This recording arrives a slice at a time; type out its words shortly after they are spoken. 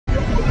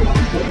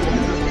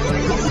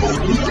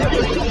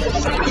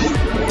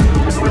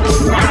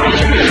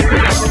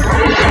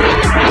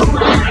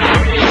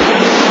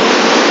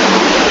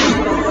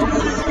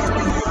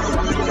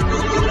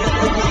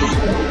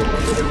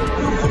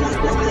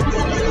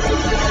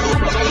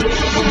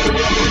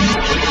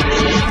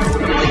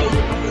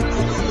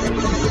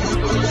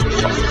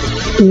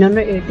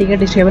इन्होंने 80 का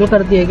डिसेबल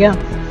कर दिया क्या?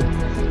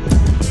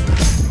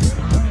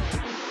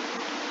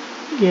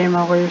 गेम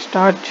हो गई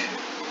स्टार्ट।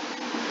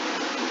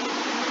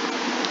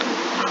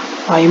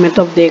 भाई मैं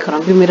तो अब देख रहा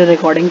हूँ कि मेरा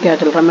रिकॉर्डिंग क्या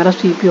चल रहा है। मेरा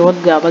सीपीयू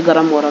बहुत ज़्यादा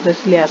गर्म हो रहा था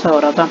इसलिए ऐसा हो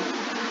रहा था।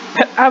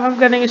 अब हम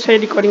करेंगे सही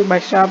रिकॉर्डिंग भाई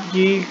साहब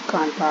जी।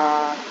 कहाँ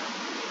पर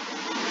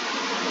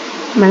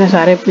मैंने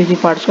सारे पीसी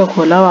पार्ट्स को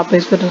खोला,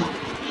 वापस फिर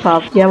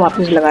साफ किया,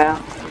 वापस लगाया,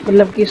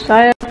 मतलब कि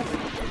शायद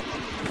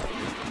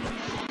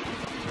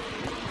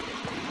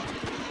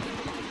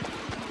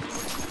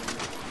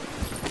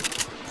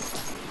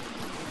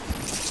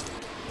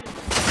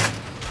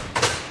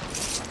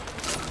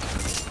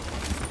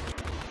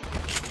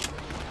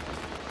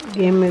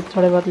गेम में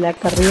थोड़े बहुत लैग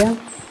कर रही है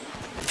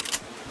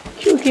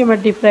क्योंकि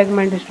मैं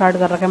डिफ्रैगमेंट स्टार्ट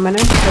कर रखा है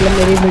मैंने। मतलब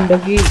मेरी विंडो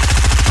की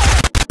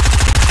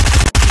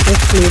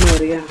क्लीन हो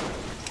रही है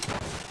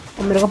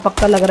और मेरे को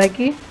पक्का लग रहा है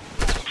कि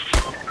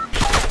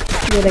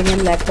मेरा गेम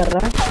लैग कर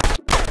रहा है।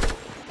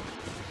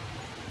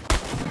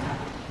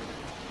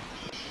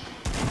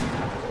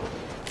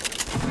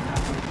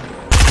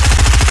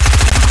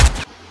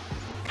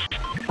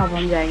 अब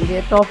हम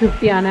जाएंगे टॉप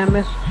 50 आना है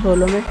हमें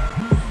सोलो में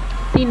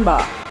 3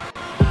 बार।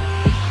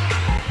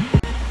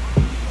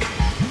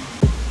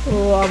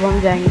 तो अब हम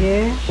जाएंगे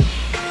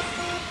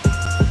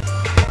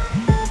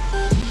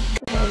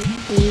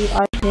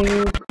आई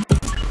थिंक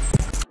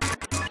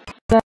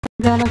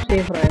जाना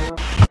सेफ रहेगा।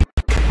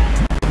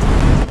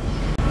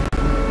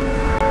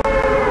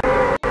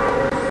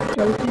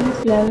 चलते हैं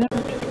प्लेजेंट,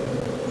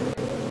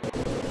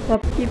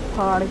 सबकी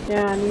फाड़ के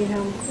आनी है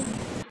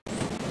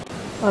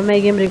हमको। और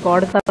मैं गेम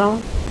रिकॉर्ड कर रहा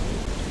हूँ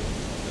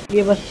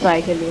ये बस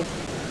ट्राई के लिए,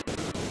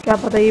 क्या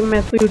पता ये मैं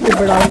इसको यूट्यूब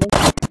पर डालूँ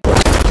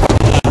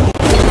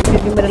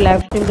क्योंकि मेरे लाइव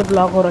स्ट्रीम तो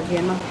ब्लॉक हो रखी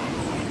है ना,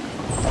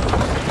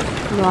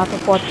 मैं वहाँ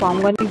तक पहुँच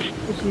पाऊँगा नहीं,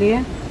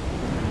 इसलिए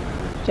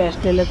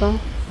चेस्ट ले लेता हूँ।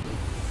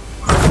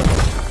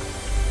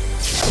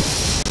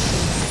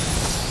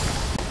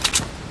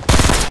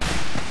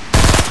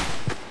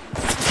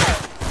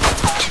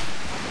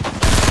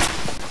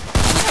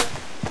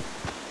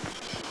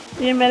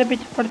 ये मेरे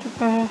पीछे पड़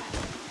चुका है।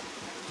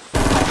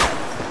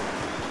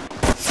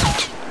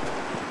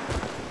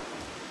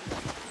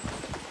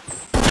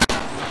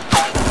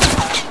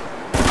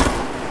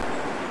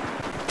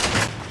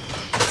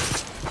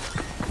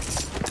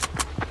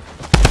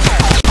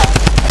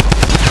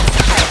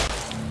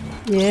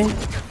 ये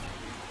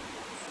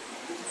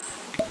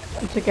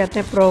इसे कहते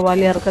हैं प्रो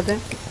वाली हरकतें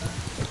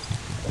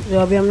जो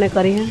अभी हमने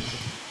करी हैं।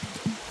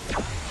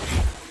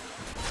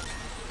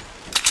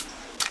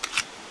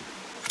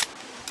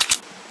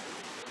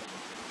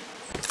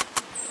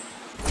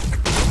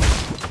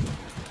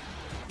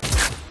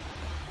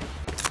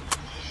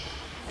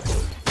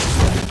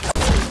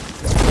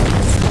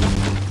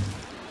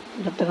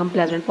 जब तक हम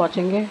प्लेजेंट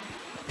पहुंचेंगे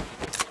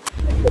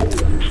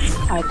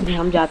आई थिंक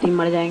हम जाते ही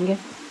मर जाएंगे।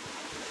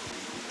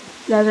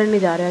 प्लेजेंट नहीं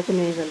जा रहे हैं,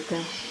 चलिए नहीं चलते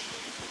हैं।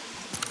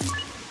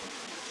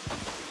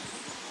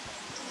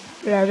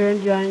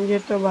 प्लेजेंट जाएंगे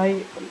तो भाई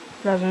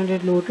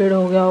प्लेजेंट लूटेड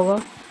हो गया होगा।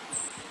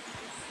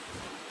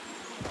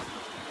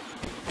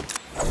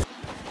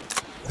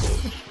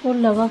 उसको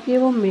लगा कि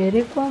वो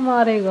मेरे को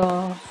मारेगा,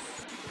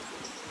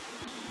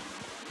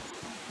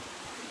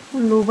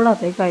 लूबड़ा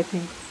था आई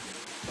थिंक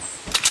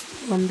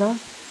बंदा।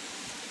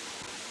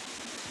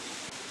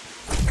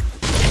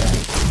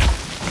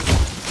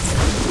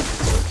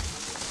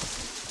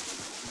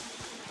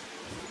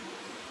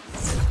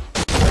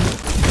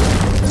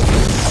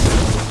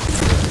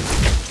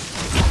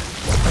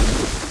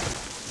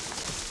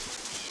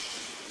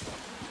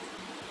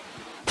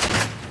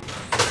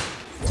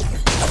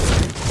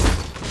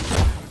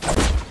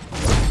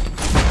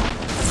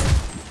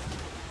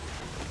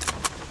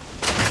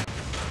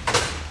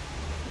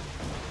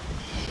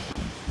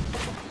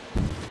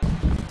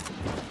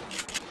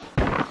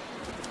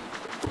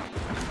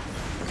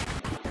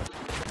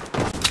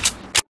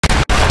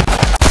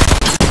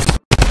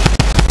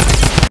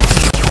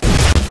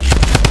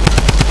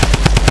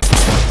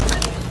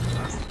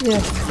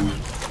 Yes.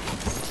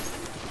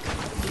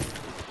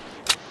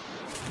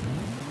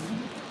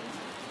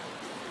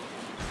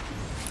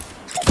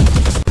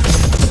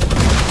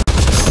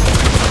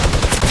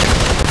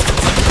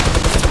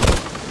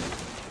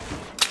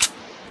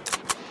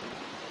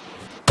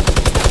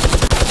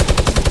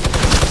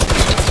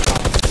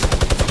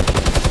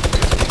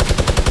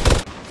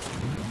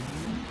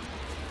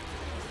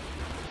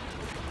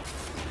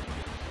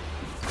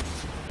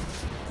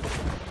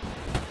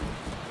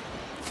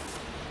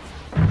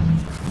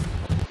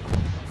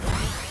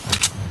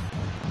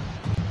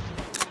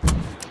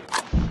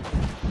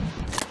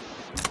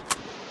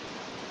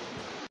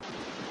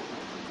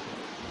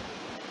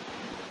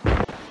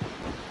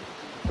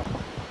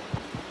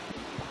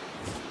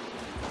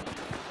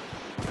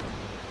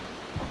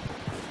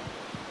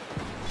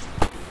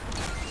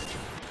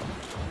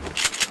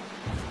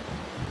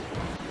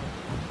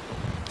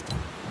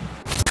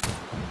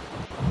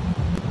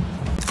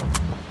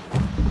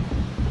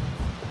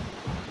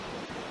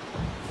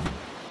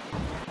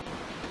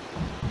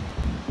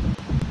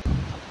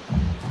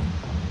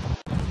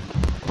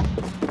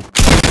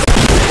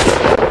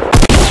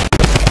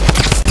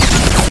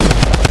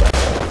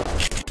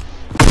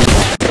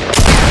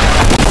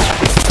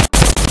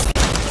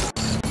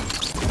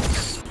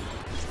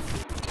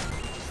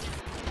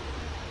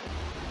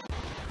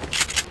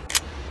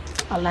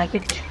 I like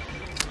it.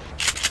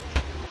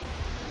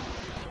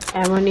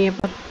 Ammo नहीं है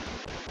पर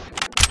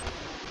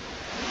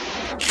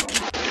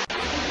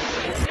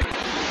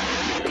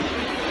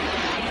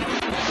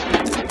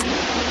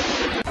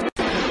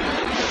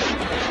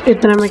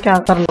इतने में क्या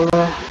कर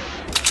लूँगा।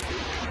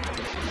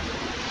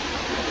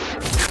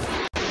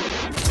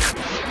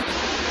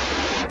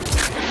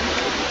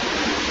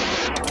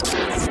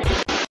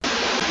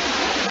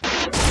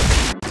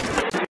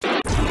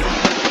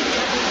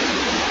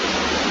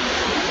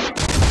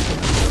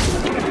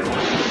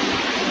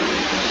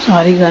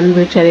 सारी गन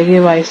भी चली गई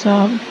भाई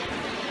साहब,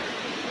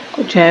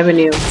 कुछ है भी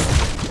नहीं हो।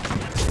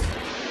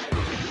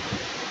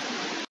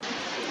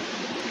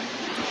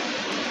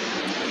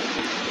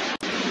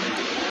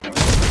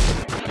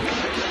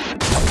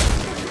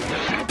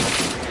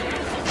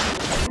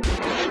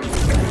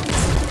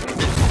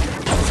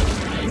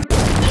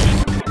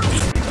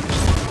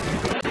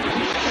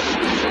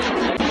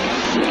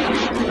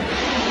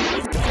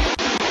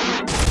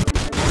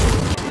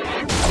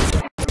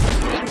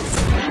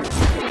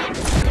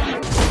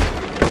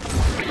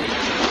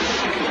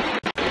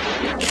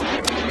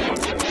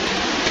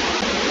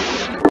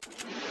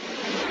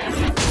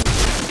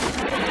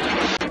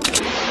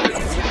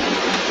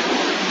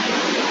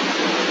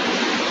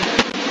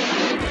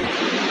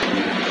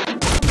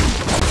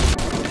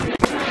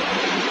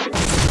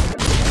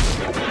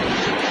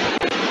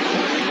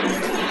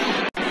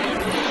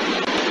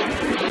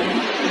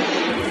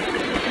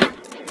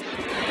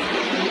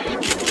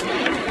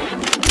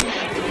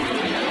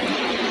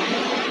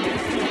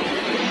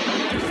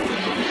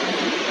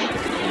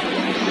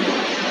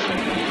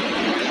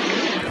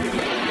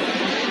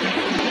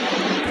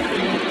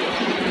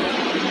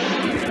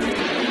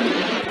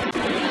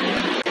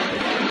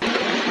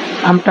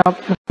 हम टॉप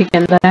 50 के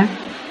अंदर हैं।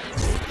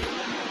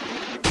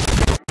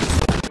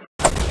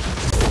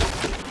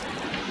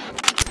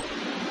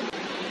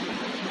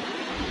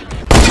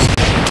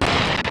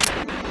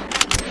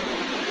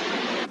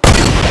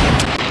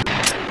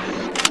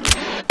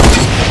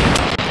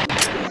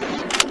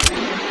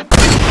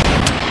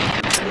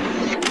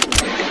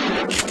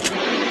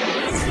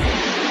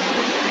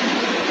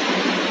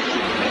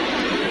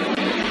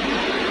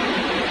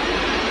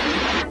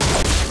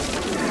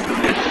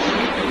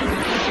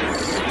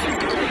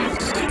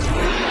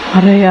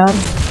 अरे यार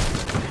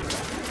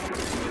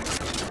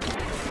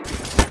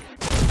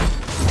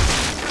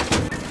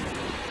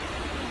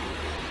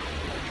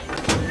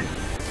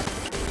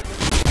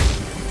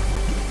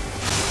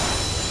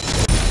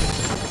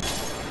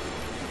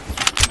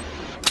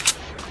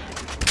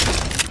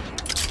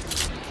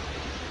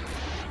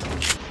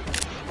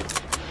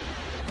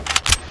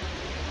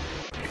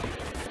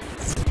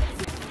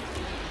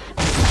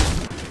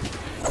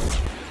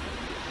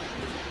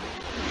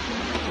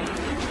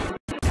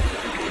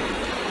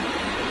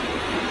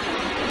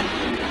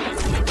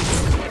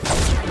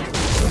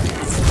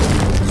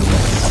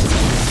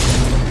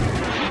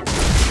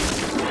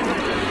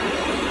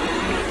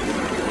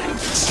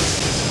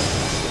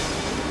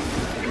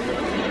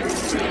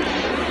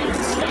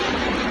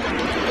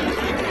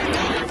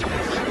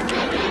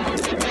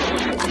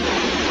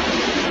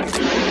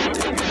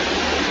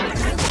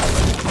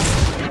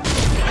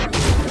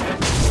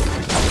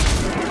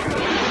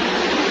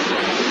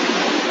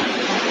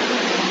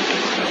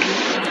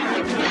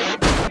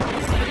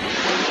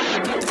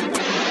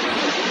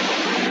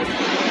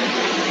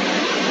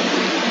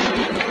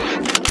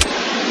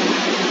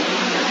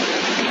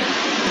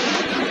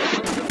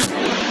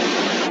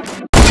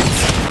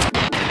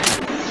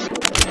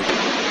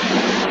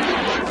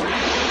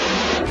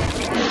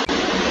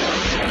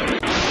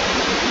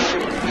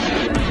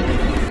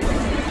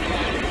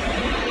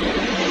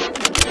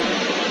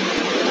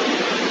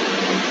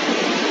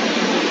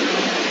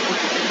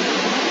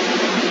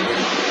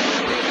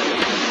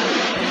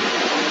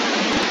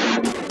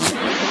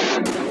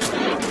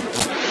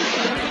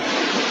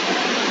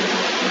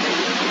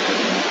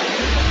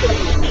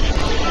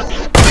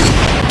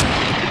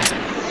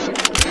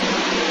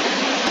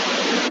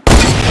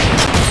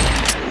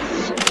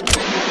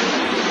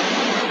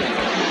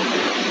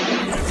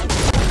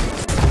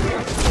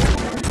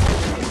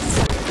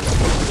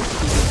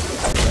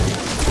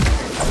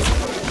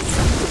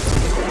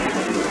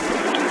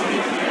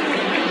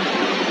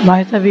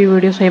भाई साहब ये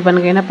वीडियो सही बन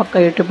गई ना, पक्का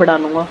यूट्यूब पे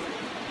डालूंगा।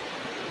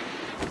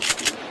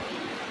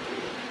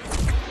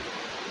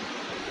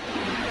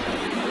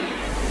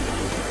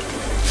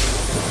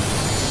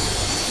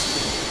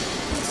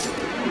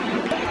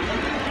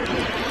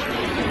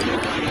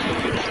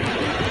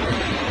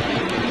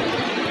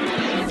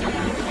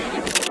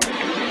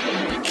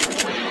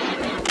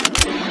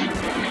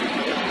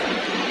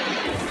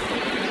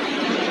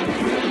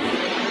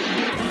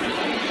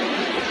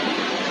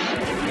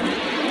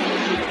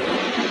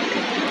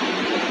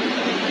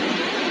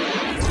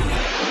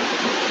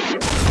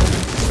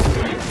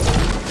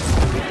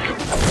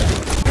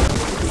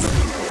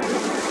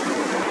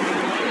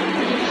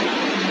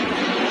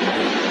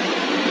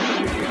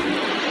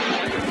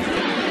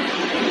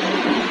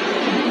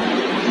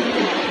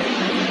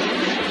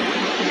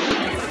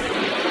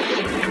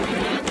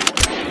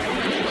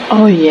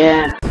 Oh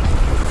yeah.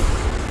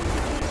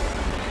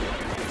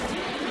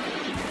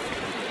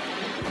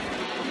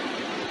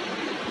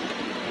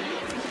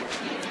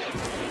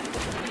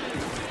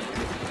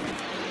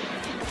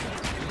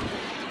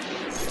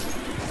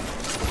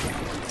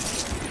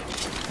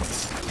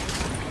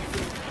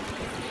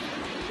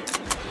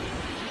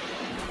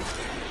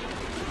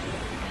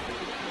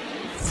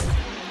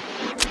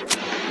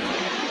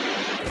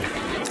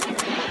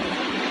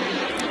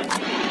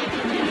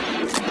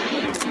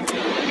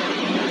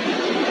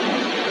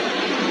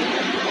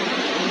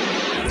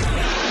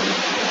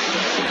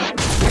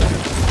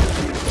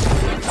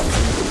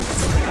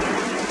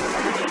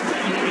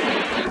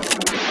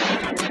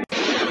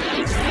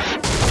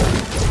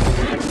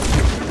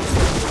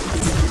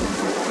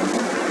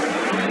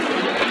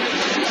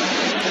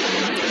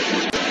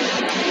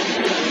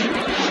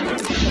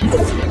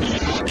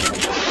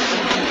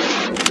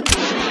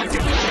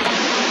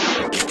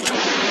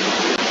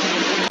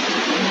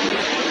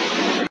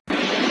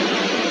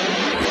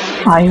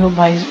 आई हो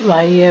भाई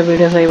भाई, ये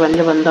वीडियो सही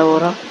बंदा हो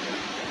रहा।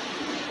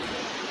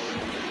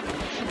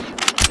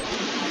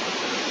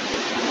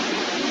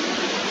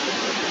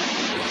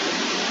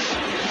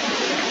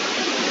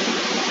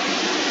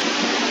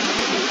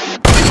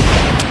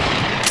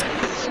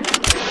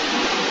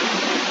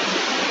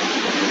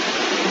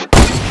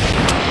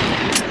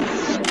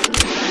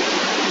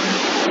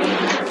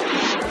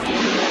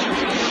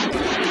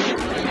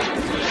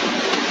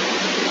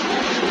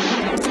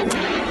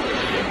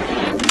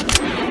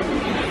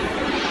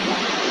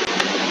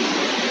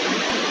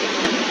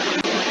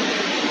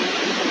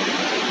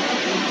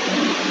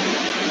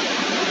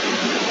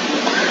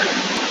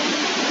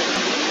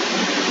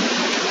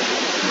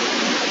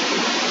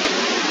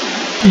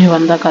 ये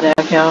बंदा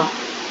करेगा क्या?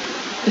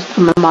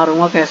 इसको मैं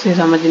मारूंगा कैसे,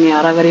 समझ नहीं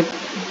आ रहा। अगर ये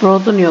प्रो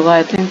तो नहीं होगा,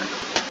 आई थिंक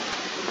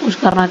कुछ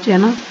करना चाहिए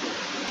ना।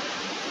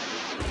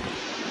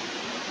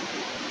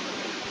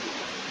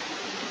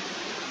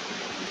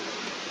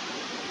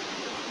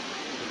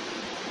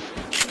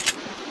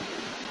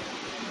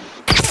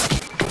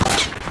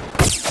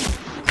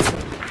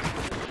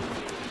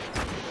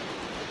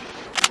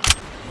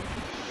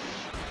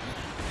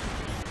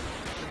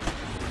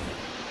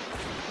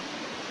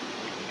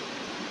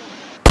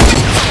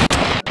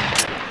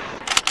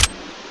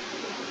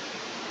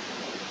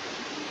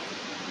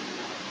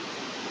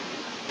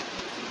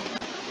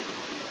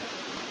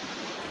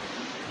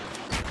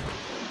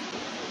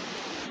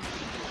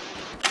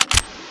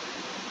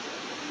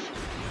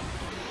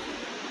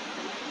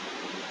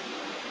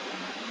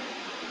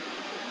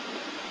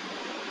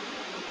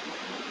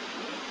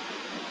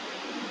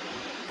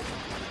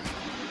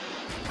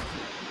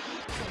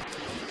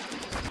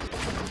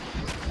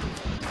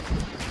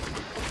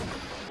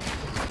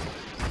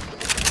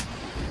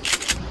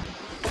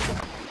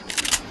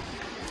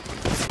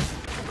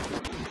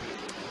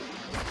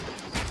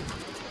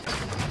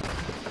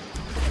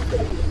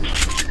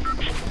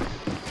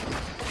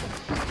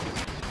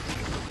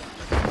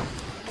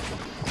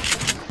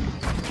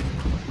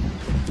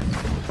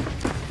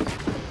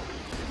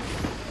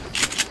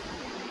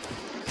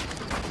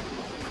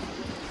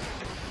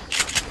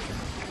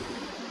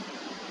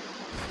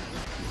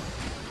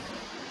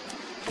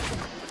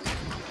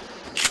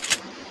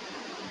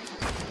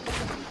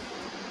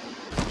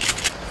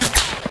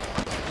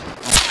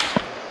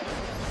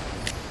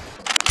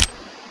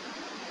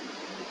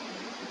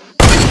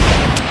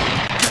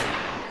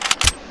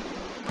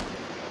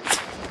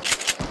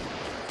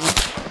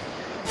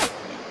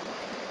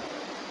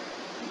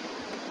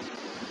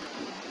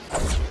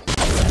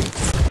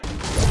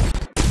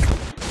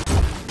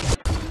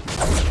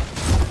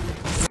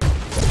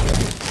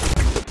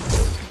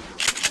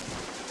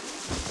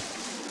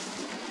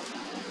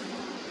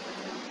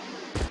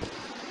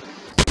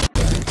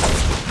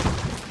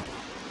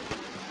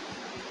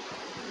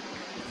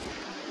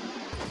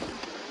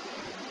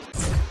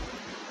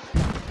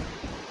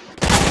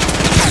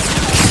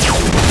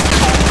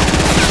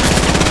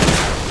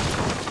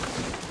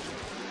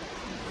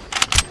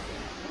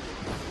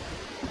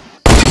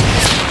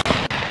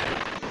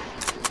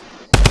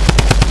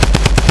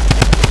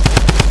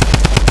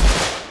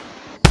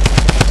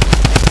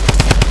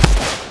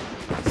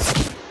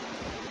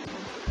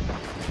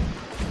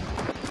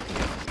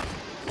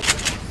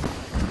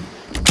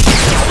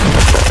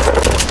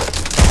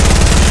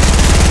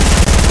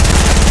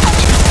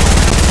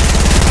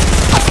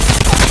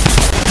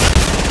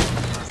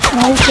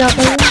 भाई क्या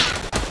करूं,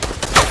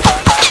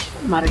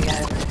 मर गया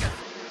है।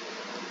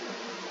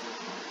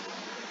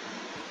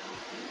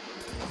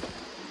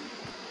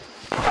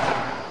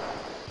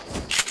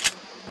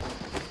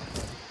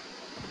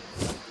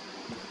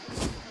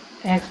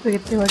 एक्स पे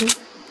कितनी बड़ी?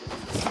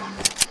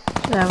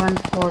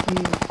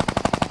 740।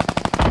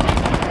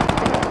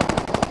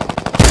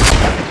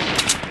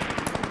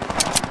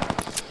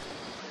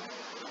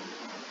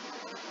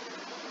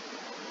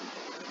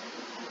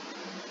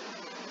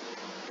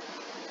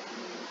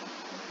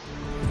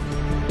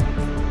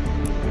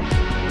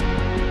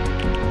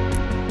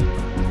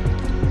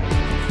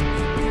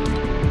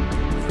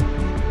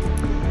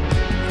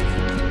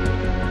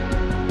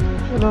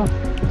 चलो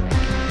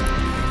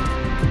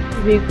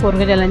वीक 4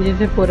 के चैलेंजेस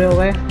से पूरे हो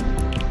गए।